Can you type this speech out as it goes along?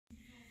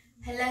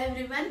Hello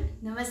everyone,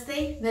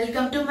 Namaste.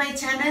 Welcome to my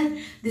channel.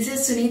 This is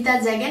Sunita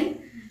Jagan.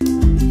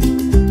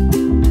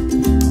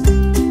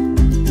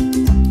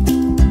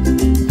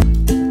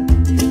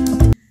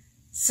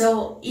 So,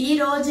 ee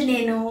roju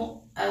nenu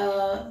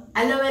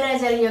alovera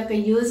gel yokka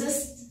uses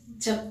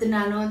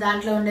చెప్తున్నాను.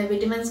 దాంట్లో ఉండే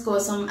vitamins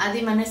కోసం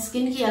అది మన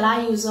skin కి ఎలా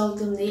యూజ్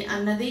అవుతుంది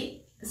అన్నది,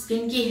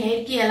 స్కిన్ కి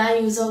హెయిర్ కి ఎలా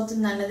యూజ్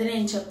అవుతుంది అన్నది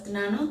నేను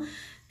చెప్తున్నాను.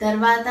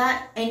 తర్వాత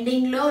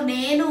ఎండింగ్ లో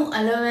నేను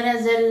అలోవెరా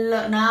జెల్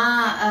నా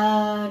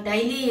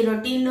డైలీ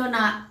రొటీన్ లో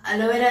నా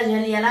అలోవెరా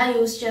జెల్ ఎలా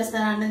యూజ్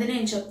చేస్తాను అన్నది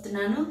నేను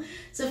చెప్తున్నాను.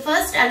 సో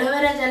ఫస్ట్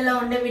అలోవెరా జెల్ లో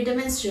ఉండే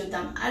విటమిన్స్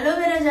చూద్దాం.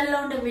 అలోవెరా జెల్ లో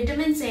ఉండే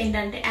విటమిన్స్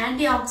ఏంటంటే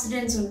యాంటీ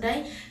ఆక్సిడెంట్స్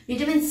ఉంటాయి,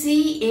 విటమిన్ సి,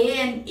 ఏ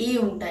అండ్ ఈ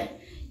ఉంటాయి.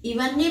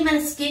 ఇవన్నీ మన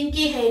స్కిన్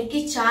కి హెయిర్ కి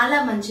చాలా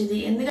మంచిది.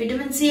 ఎందుకంటే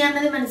విటమిన్ సి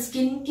అన్నది మన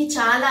స్కిన్ కి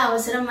చాలా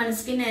అవసరం. మన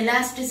స్కిన్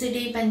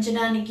ఎలాస్టిసిటీ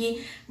పెంచడానికి,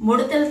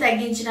 ముడతలు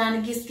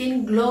తగ్గించడానికి, స్కిన్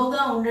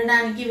గ్లోగా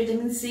ఉండడానికి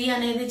విటమిన్ సి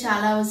అనేది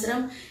చాలా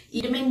అవసరం.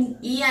 విటమిన్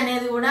ఈ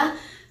అనేది కూడా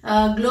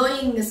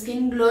గ్లోయింగ్,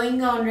 స్కిన్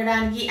గ్లోయింగ్ గా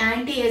ఉండడానికి,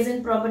 యాంటీ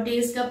ఏజింగ్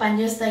ప్రాపర్టీస్ గా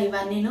పనిచేస్తాయి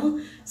ఇవన్నీను.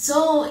 సో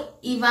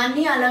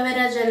ఇవన్నీ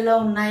అలోవెరా జెల్ లో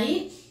ఉన్నాయి.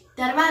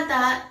 తర్వాత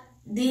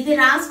ఇది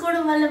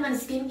రాసుకోవడం వల్ల మన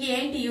స్కిన్ కి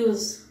ఏంటి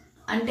యూజ్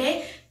అంటే,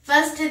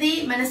 ఫస్ట్ ఇది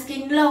మన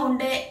స్కిన్ లో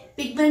ఉండే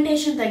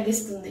పిగ్మెంటేషన్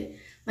తగ్గిస్తుంది.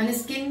 మన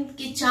స్కిన్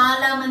కి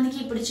చాలా మందికి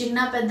ఇప్పుడు చిన్న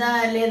పెద్ద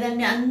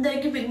లేదండి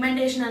అందరికి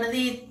పిగ్మెంటేషన్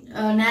అనేది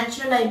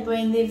న్యాచురల్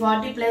అయిపోయింది.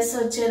 40+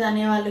 వచ్చేది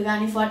అనేవాళ్ళు,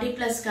 కానీ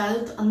 40+ కాదు,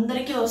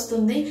 అందరికీ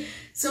వస్తుంది.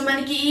 సో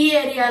మనకి ఈ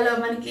ఏరియాలో,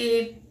 మనకి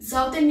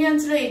సౌత్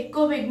ఇండియన్స్ లో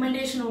ఎక్కువ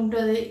పిగ్మెంటేషన్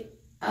ఉంటుంది,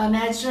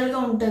 న్యాచురల్ గా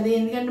ఉంటది.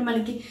 ఎందుకంటే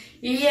మనకి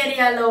ఈ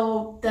ఏరియాలో,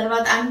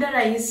 తర్వాత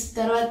అండర్ ఐస్,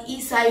 తర్వాత ఈ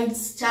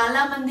సైడ్స్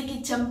చాలా మందికి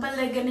చెంపల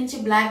దగ్గర నుంచి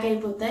బ్లాక్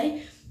అయిపోతాయి.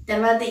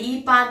 తర్వాత ఈ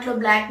పార్ట్ లో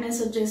బ్లాక్నెస్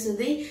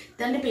వచ్చేస్తుంది,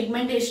 దాన్ని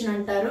పిగ్మెంటేషన్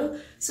అంటారు.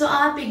 సో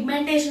ఆ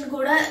పిగ్మెంటేషన్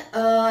కూడా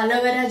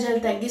అలోవెరా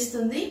జెల్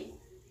తగ్గిస్తుంది.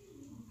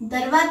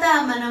 తర్వాత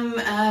మనం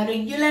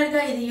రెగ్యులర్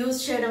గా ఇది యూజ్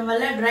చేయడం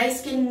వల్ల డ్రై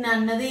స్కిన్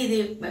అన్నది, ఇది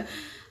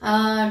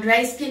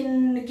డ్రై స్కిన్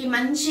కి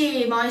మంచి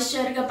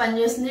మాయిశ్చర్ గా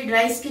పనిచేస్తుంది,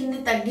 డ్రై స్కిన్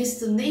ని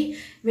తగ్గిస్తుంది.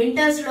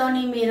 వింటర్స్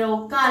లోని మీరు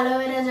ఒక్క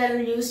అలోవెరా జెల్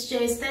యూజ్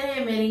చేస్తే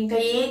మీరు ఇంకా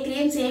ఏ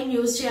క్రీమ్స్ ఏం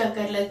యూజ్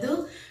చేయక్కర్లేదు.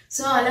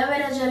 సో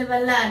అలోవెరా జెల్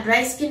వల్ల డ్రై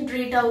స్కిన్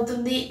ట్రీట్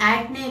అవుతుంది,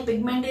 యాక్నే,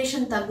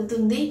 పిగ్మెంటేషన్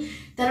తగ్గుతుంది.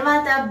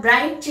 తర్వాత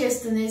బ్రైట్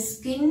చేస్తుంది,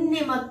 స్కిన్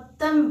ని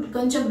మొత్తం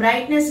కొంచెం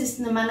బ్రైట్నెస్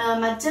ఇస్తుంది. మన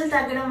మచ్చలు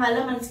తగ్గడం వల్ల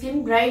మన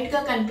స్కిన్ బ్రైట్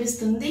గా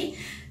కనిపిస్తుంది.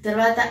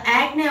 తర్వాత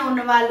యాక్నే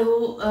ఉన్న వాళ్ళు,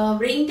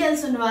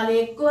 రింకిల్స్ ఉన్న వాళ్ళు,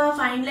 ఎక్కువ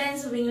ఫైన్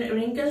లైన్స్,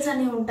 రింకిల్స్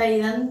అని ఉంటాయి,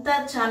 ఇదంతా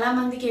చాలా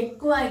మందికి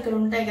ఎక్కువ ఇక్కడ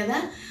ఉంటాయి కదా,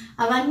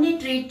 అవన్నీ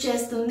ట్రీట్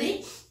చేస్తుంది.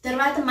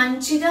 తర్వాత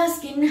మంచిగా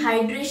స్కిన్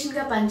హైడ్రేషన్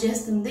గా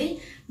పనిచేస్తుంది.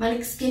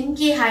 మనకి స్కిన్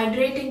కి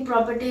హైడ్రేటింగ్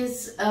ప్రాపర్టీస్,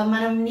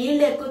 మనం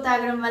నీళ్ళు ఎక్కువ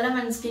తాగడం వల్ల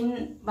మన స్కిన్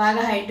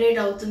బాగా హైడ్రేట్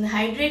అవుతుంది.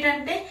 హైడ్రేట్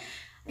అంటే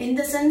ఇన్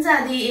ద సెన్స్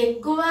అది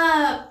ఎక్కువ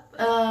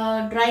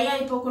డ్రై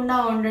అయిపోకుండా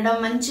ఉండడం,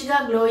 మంచిగా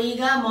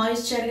గ్లోయిగా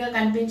మాయిశ్చర్ గా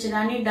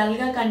కనిపించడాన్ని, డల్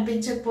గా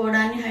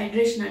కనిపించకపోవడాన్ని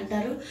హైడ్రేషన్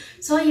అంటారు.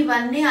 సో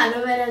ఇవన్నీ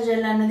అలోవెరా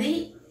జెల్ అనేది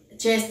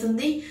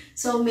చేస్తుంది.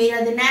 సో మీరు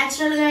అది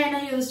న్యాచురల్ గా అయినా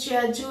యూజ్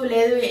చేయొచ్చు,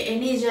 లేదు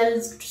ఎనీ జెల్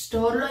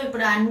స్టోర్ లో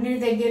ఇప్పుడు అన్ని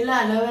దగ్గరలో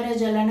అలోవెరా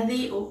జెల్ అనేది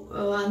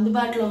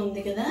అందుబాటులో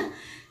ఉంది కదా.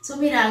 సో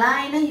మీరు అలా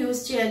అయినా యూజ్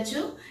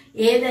చేయొచ్చు,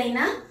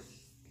 ఏదైనా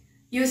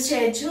యూజ్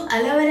చేయొచ్చు.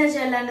 అలోవెరా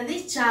జెల్ అనేది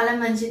చాలా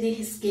మంచిది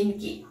స్కిన్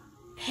కి.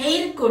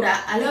 హెయిర్ కూడా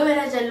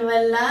అలోవెరా జెల్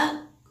వల్ల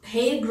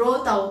హెయిర్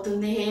గ్రోత్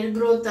అవుతుంది. హెయిర్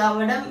గ్రోత్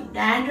అవ్వడం,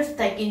 డాండ్రఫ్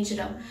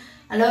తగ్గించడం,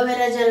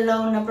 అలోవెరా జెల్ లో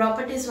ఉన్న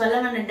ప్రాపర్టీస్ వల్ల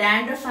మన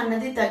డాండ్రఫ్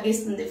అన్నది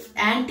తగ్గిస్తుంది,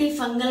 యాంటీ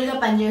ఫంగల్ గా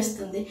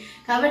పనిచేస్తుంది.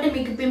 కాబట్టి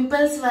మీకు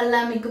పింపుల్స్ వల్ల,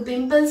 మీకు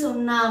పింపుల్స్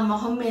ఉన్న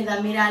మొహం మీద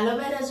మీరు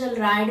అలోవెరా జెల్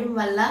రాయడం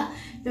వల్ల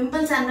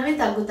పింపుల్స్ అన్నవి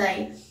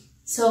తగ్గుతాయి.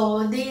 సో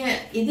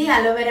ఇది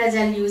అలోవెరా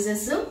జెల్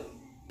యూజెస్.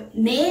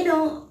 నేను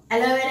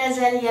అలోవెరా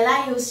జెల్ ఎలా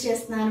యూజ్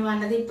చేస్తున్నాను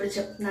అన్నది ఇప్పుడు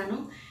చెప్తున్నాను.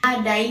 ఆ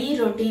డైలీ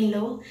రొటీన్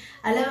లో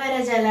అలోవెరా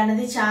జెల్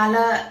అనేది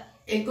చాలా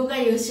ఎక్కువగా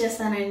యూజ్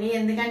చేస్తానండి.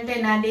 ఎందుకంటే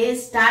నా డే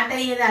స్టార్ట్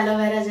అయ్యేది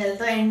అలోవెరా జెల్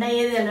తో, ఎండ్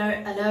అయ్యేది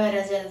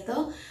అలోవెరా జెల్ తో.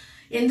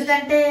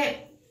 ఎందుకంటే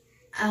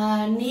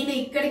నేను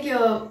ఇక్కడికి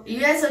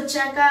యుఎస్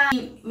వచ్చాక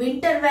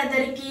వింటర్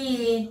వెదర్ కి,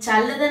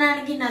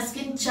 చల్లదనానికి నా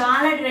స్కిన్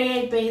చాలా డ్రై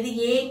అయిపోయేది.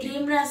 ఏ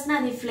క్రీమ్ రాసినా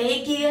అది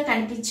ఫ్లేకీగా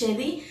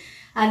కనిపించేది.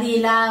 అది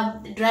ఇలా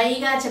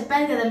డ్రైగా,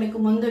 చెప్పాను కదా మీకు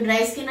ముందు,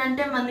 డ్రై స్కిన్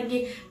అంటే మనకి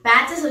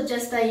ప్యాచెస్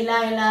వచ్చేస్తాయి ఇలా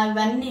ఇలా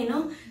ఇవన్నీను.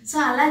 సో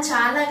అలా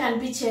చాలా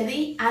కనిపించేది.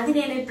 అది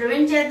నేను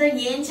ప్రివెంట్ చేద్దాం,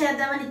 ఏం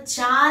చేద్దామని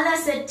చాలా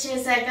సెట్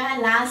చేశాక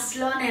లాస్ట్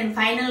లో నేను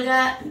ఫైనల్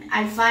గా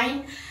I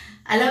find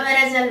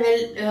aloe vera gel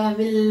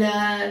will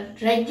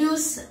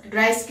reduce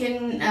dry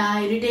skin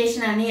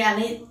irritation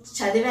అని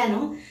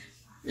చదివాను.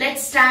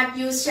 లెట్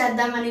స్టార్ట్ యూజ్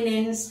చేద్దామని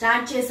నేను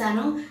స్టార్ట్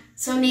చేశాను.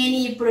 సో నేను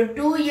ఇప్పుడు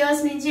 2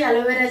 years నుంచి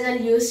అలోవెరా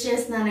జెల్ యూజ్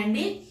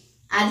చేస్తున్నానండి.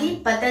 అది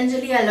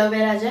పతంజలి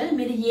అలోవెరా జెల్.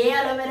 మీరు ఏ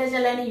అలోవెరా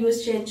జెల్ అయినా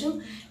యూజ్ చేయొచ్చు.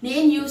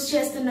 నేను యూజ్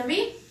చేస్తున్నవి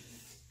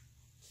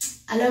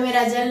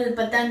అలోవెరా జెల్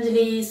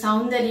పతంజలి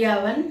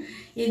సౌందర్యవన్.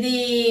 ఇది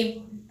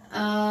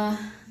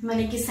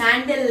మనకి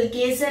sandal,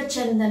 kesar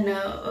Chandan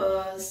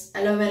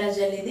aloe vera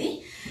gel.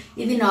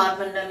 ఇది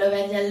నార్మల్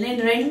అలోవెరా జెల్.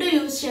 నేను 2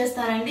 యూజ్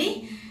చేస్తానండి.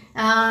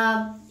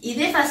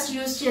 ఇదే ఫస్ట్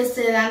యూజ్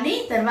చేసేదాన్ని,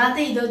 తర్వాత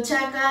ఇది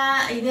వచ్చాక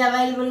ఇది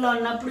అవైలబుల్లో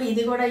ఉన్నప్పుడు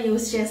ఇది కూడా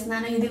యూజ్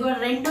చేస్తున్నాను. ఇది కూడా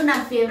రెండు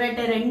నాకు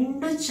ఫేవరెట్,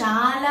 రెండు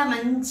చాలా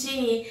మంచి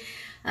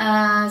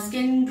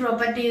స్కిన్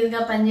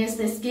ప్రాపర్టీగా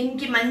పనిచేస్తాయి, స్కిన్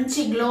కి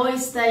మంచి గ్లో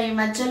ఇస్తాయి,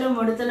 మచ్చలు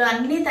ముడతలు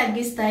అన్ని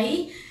తగ్గిస్తాయి.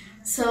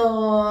 సో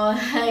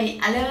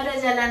అలోవెరా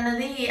జెల్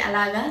అన్నది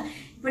అలాగా.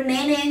 ఇప్పుడు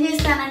నేను ఏం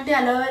చేస్తానంటే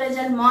అలోవెరా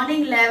జెల్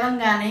మార్నింగ్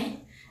లేవంగానే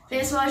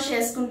ఫేస్ వాష్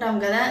చేసుకుంటాం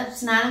కదా,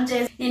 స్నానం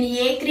చేసి నేను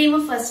ఏ క్రీమ్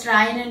ఫస్ట్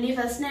రాయనండి.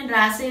 ఫస్ట్ నేను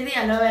రాసేది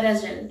అలోవెరా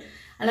జెల్.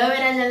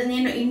 అలోవెరా జెల్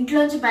నేను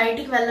ఇంట్లోంచి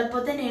బయటికి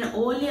వెళ్ళకపోతే నేను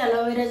ఓన్లీ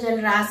అలోవెరా జెల్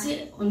రాసి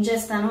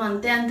ఉంచేస్తాను,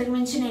 అంతే, అంతకు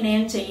మించి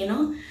నేనేం చెయ్యను.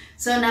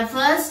 సో నా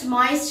ఫస్ట్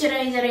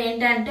మాయిశ్చరైజర్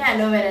ఏంటంటే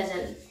అలోవెరా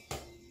జెల్.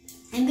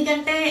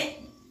 ఎందుకంటే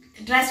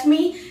ట్రస్ట్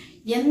మీ,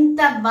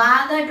 ఎంత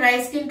బాగా డ్రై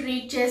స్కిన్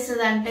ట్రీట్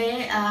చేస్తుంది అంటే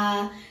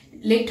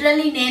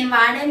లిటరలీ నేను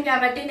వాడాను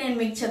కాబట్టి నేను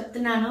మీకు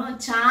చెప్తున్నాను,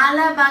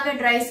 చాలా బాగా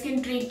డ్రై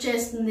స్కిన్ ట్రీట్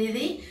చేస్తుంది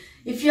ఇది.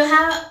 If you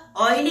have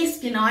oily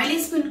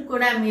skin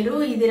కూడా మీరు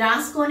ఇది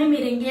రాసుకొని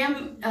మీరు ఇంకేం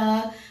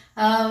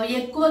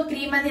ఎక్కువ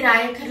క్రీమ్ అది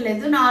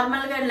రాయక్కర్లేదు,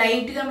 నార్మల్ గా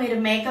లైట్ గా మీరు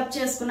మేకప్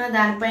చేసుకున్న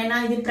దానిపైన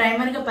ఇది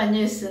ప్రైమర్ గా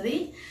పనిచేస్తుంది.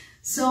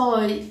 సో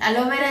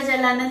అలోవెరా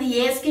జెల్ అన్నది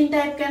ఏ స్కిన్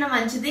టైప్ కైనా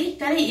మంచిది,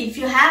 కానీ if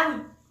you have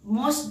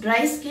most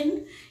dry skin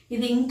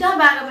ఇది ఇంకా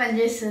బాగా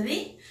పనిచేస్తుంది.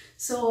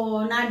 సో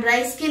నా డ్రై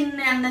స్కిన్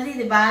అన్నది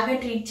ఇది బాగా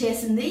ట్రీట్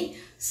చేసింది.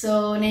 సో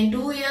నేను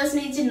 2 years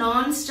నుంచి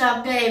నాన్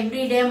స్టాప్ గా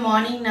ఎవ్రీ డే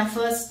మార్నింగ్ నా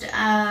ఫస్ట్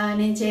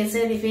నేను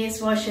చేసేది ఫేస్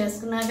వాష్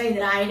చేసుకున్నాక ఇది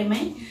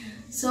రాయడమే.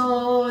 సో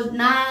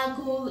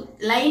నాకు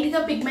లైట్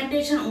గా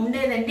పిగ్మెంటేషన్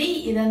ఉండేదండి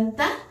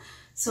ఇదంతా,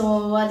 సో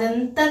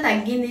అదంతా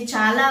తగ్గింది,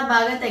 చాలా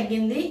బాగా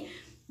తగ్గింది.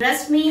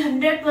 ప్లస్ మీ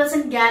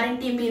 100%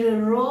 గ్యారంటీ, మీరు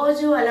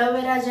రోజు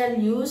అలోవెరా జెల్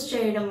యూజ్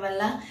చేయడం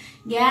వల్ల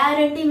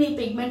గ్యారంటీ మీ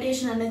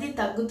పిగ్మెంటేషన్ అనేది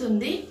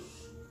తగ్గుతుంది.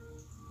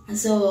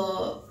 సో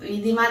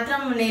ఇది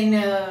మాత్రం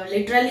నేను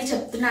లిటరల్లీ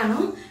చెప్తున్నాను.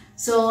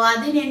 సో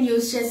అది నేను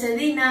యూజ్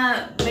చేసేది. నా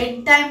బెడ్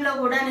టైంలో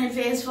కూడా నేను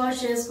ఫేస్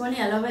వాష్ చేసుకొని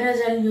అలోవెరా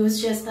జెల్ యూజ్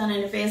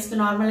చేస్తానండి. ఫేస్ కి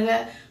నార్మల్ గా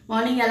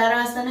మార్నింగ్ ఎలా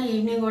రాస్తానో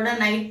ఈవినింగ్ కూడా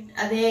నైట్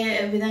అదే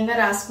విధంగా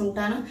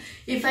రాసుకుంటాను.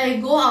 If I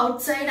go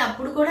out side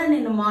అప్పుడు కూడా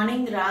నేను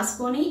మార్నింగ్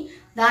రాసుకొని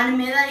దాని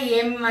మీద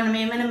మనం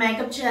ఏమైనా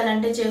మేకప్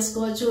చేయాలంటే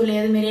చేసుకోవచ్చు,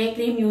 లేదు మీరు ఏ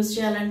క్రీమ్ యూజ్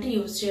చేయాలంటే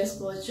యూజ్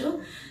చేసుకోవచ్చు,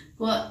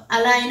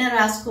 అలా అయినా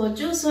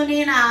రాసుకోవచ్చు. సో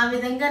నేను ఆ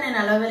విధంగా నేను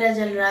అలోవెరా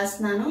జెల్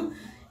రాస్తున్నాను.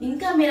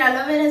 ఇంకా మీరు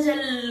అలోవెరా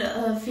జెల్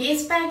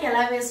ఫేస్ ప్యాక్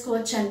ఎలా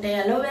వేసుకోవచ్చు అంటే,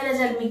 అలోవెరా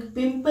జెల్ మీకు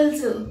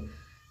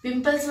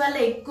పింపుల్స్ వల్ల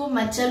ఎక్కువ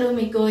మచ్చలు,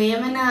 మీకు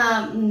ఏమైనా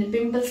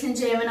పింపుల్స్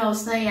నుంచి ఏమైనా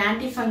వస్తున్నాయి,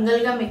 యాంటీ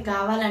ఫంగల్ గా మీకు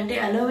కావాలంటే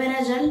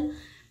అలోవెరా జెల్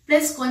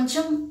ప్లస్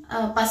కొంచెం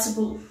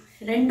పసుపు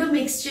రెండు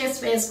మిక్స్ చేసి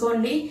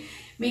వేసుకోండి.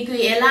 మీకు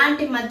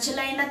ఎలాంటి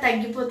మచ్చలైనా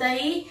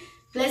తగ్గిపోతాయి.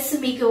 ప్లస్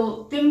మీకు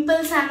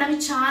పింపుల్స్ అన్నవి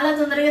చాలా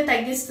తొందరగా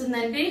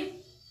తగ్గిస్తుందండి.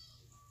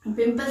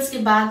 పింపుల్స్ కి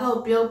బాగా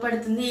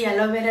ఉపయోగపడుతుంది ఈ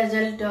aloe vera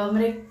gel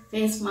turmeric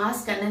face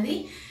mask అన్నది.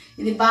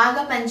 ఇది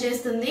బాగా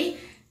పనిచేస్తుంది.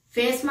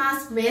 ఫేస్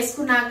మాస్క్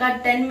వేసుకున్నాక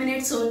 10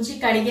 minutes ఉంచి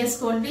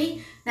కడిగేసుకోండి.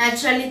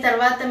 న్యాచురల్లీ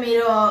తర్వాత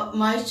మీరు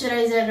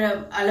మాయిశ్చరైజర్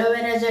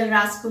అలోవెరా జెల్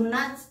రాసుకున్న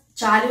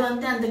చాలు,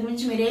 అంతే,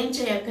 అంతకుమించి మీరేం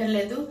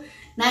చేయక్కర్లేదు.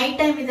 నైట్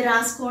టైం ఇది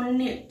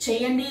రాసుకోండి,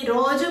 చెయ్యండి.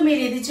 రోజు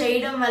మీరు ఇది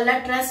చేయడం వల్ల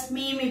ట్రస్ట్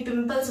మీ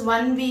పింపుల్స్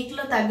 1 week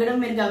లో తగ్గడం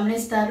మీరు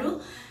గమనిస్తారు.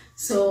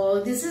 So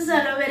this is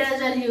aloe vera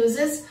gel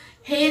uses.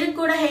 Hair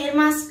కూడా, హెయిర్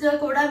మాస్క్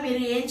కూడా మీరు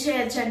ఏం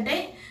చేయొచ్చు అంటే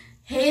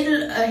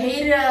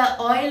హెయిర్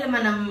ఆయిల్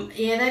మనం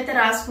ఏదైతే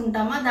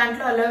రాసుకుంటామో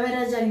దాంట్లో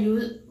అలోవెరా జెల్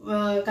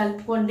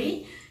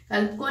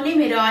కలుపుకొని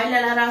మీరు ఆయిల్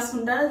ఎలా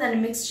రాసుకుంటారో దాన్ని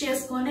మిక్స్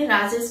చేసుకొని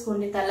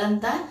రాసేసుకోండి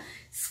తలంతా.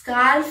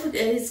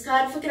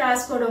 స్కార్ఫ్ కి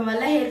రాసుకోవడం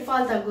వల్ల హెయిర్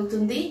ఫాల్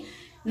తగ్గుతుంది.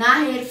 నా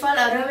హెయిర్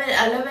ఫాల్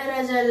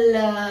అలోవెరా జెల్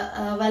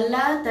వల్ల,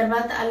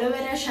 తర్వాత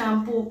aloe vera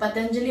shampoo,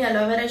 Patanjali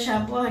aloe vera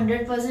shampoo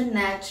 100%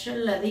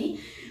 natural, అది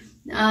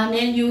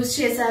నేను యూజ్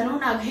చేశాను.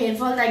 నాకు హెయిర్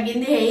ఫాల్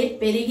తగ్గింది, హెయిర్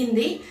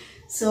పెరిగింది.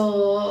 సో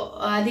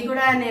అది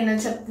కూడా నేను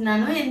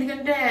చెప్తున్నాను,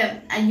 ఎందుకంటే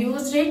ఐ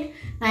యూజ్డ్ ఇట్,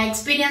 నా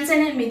ఎక్స్పీరియన్సే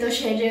నేను మీతో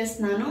షేర్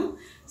చేస్తున్నాను.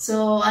 సో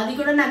అది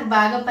కూడా నాకు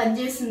బాగా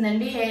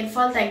పనిచేసిందండి, హెయిర్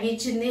ఫాల్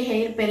తగ్గించింది,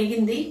 హెయిర్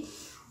పెరిగింది.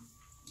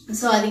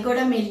 సో అది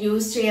కూడా మీరు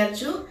యూజ్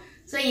చేయొచ్చు.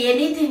 సో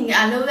ఎనీథింగ్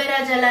అలోవెరా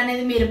జెల్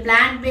అనేది మీరు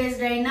ప్లాంట్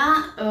బేస్డ్ అయినా,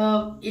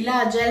 ఇలా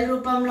జెల్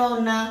రూపంలో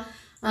ఉన్న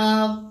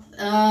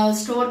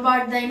స్టోర్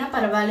బాట్ అయినా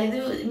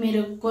పర్వాలేదు,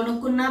 మీరు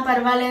కొనుక్కున్నా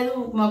పర్వాలేదు,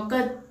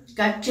 మొక్క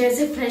కట్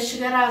చేసి ఫ్రెష్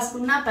గా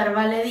రాసుకున్నా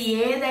పర్వాలేదు,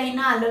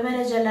 ఏదైనా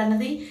అలోవెరా జెల్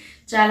అన్నది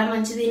చాలా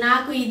మంచిది.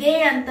 నాకు ఇదే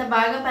అంత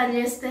బాగా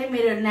పనిచేస్తే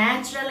మీరు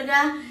న్యాచురల్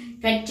గా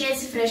కట్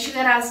చేసి ఫ్రెష్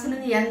గా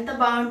రాసుకున్నది ఎంత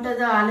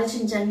బాగుంటుందో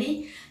ఆలోచించండి.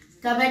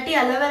 కాబట్టి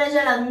అలోవెరా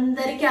జెల్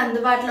అందరికీ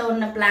అందుబాటులో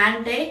ఉన్న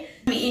ప్లాంటే.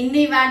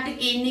 ఇన్ని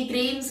వాటికి, ఇన్ని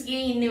క్రీమ్స్ కి,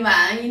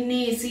 ఇన్ని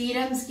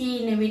సీరమ్స్ కి,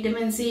 ఇన్ని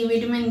vitamin C,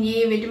 vitamin A,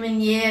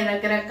 vitamin A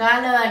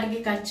రకరకాల వాటికి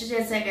ఖర్చు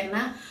చేసే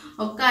కన్నా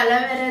ఒక్క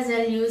అలోవెరా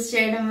జెల్ యూజ్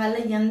చేయడం వల్ల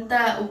ఎంత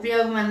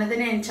ఉపయోగం అన్నది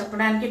నేను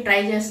చెప్పడానికి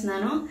ట్రై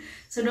చేస్తున్నాను.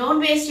 So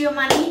don't waste your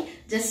money,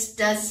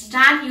 just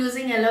start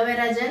using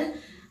aloe vera gel.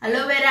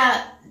 Aloe vera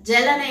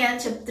gel అనే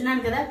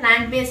చెప్తున్నాను కదా,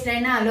 ప్లాంట్ బేస్డ్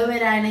అయినా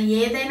అలోవెరా అయినా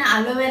ఏదైనా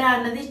అలోవెరా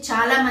అన్నది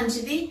చాలా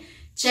మంచిది.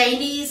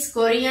 చైనీస్,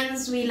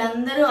 కొరియన్స్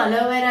వీళ్ళందరూ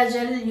అలోవెరా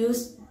జెల్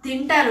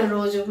తింటారు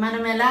రోజు.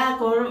 మనం ఎలా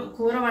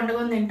కూర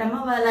వండుకొని తింటామో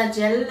వాళ్ళ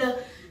జెల్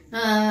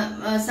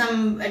సమ్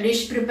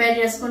డిష్ ప్రిపేర్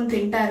చేసుకొని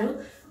తింటారు.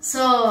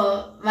 సో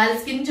వాళ్ళ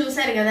స్కిన్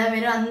చూసారు కదా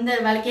మీరు,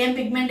 అందరు వాళ్ళకి ఏం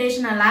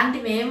పిగ్మెంటేషన్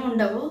అలాంటివి ఏమి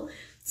ఉండవు.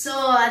 సో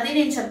అది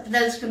నేను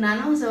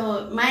చెప్పదలుచుకున్నాను. సో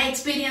మై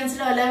ఎక్స్పీరియన్స్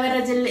లో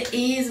aloe vera gel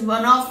is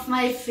one of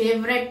my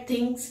favourite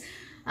things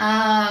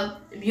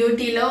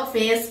బ్యూటీలో.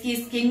 Face కి,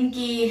 స్కిన్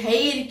కి,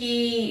 హెయిర్ కి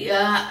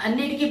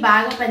అన్నిటికీ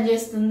బాగా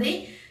పనిచేస్తుంది.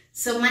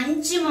 సో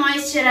మంచి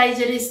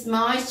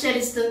మాయిశ్చర్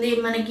ఇస్తుంది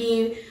మనకి.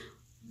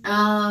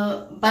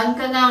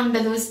 బంకగా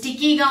ఉండదు,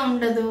 స్టిక్కీగా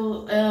ఉండదు.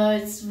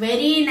 It's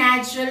very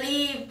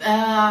naturally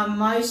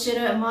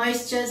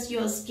moistures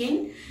your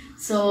skin.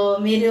 So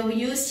మీరు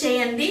యూజ్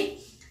చేయండి.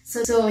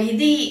 సో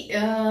ఇది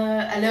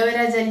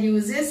అలోవెరా జెల్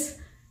యూజెస్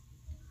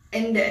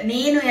అండ్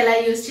నేను ఎలా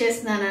యూజ్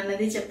చేస్తున్నాను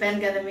అన్నది చెప్పాను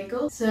కదా మీకు.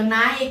 సో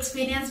నా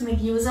ఎక్స్పీరియన్స్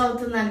మీకు యూజ్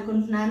అవుతుంది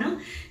అనుకుంటున్నాను,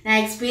 నా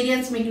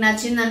ఎక్స్పీరియన్స్ మీకు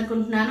నచ్చింది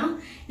అనుకుంటున్నాను.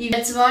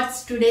 That's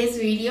watts today's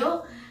video.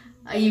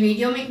 ఈ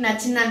వీడియో మీకు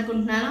నచ్చింది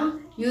అనుకుంటున్నాను,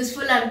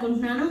 యూస్ఫుల్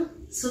అనుకుంటున్నాను.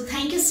 So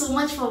thank you so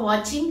much for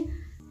watching.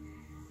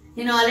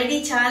 నేను ఆల్రెడీ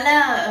చాలా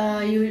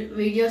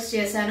వీడియోస్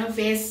చేశాను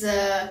ఫేస్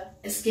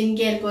స్కిన్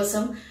కేర్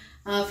కోసం,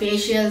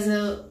 ఫేషియల్స్,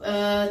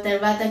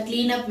 తర్వాత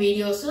cleanup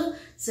videos.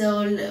 So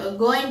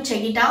go and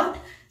check it out.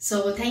 So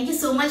thank you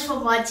so much for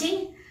watching.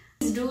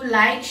 Please do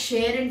like,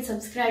 share and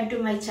subscribe to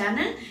my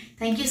channel.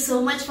 Thank you so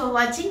much for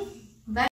watching.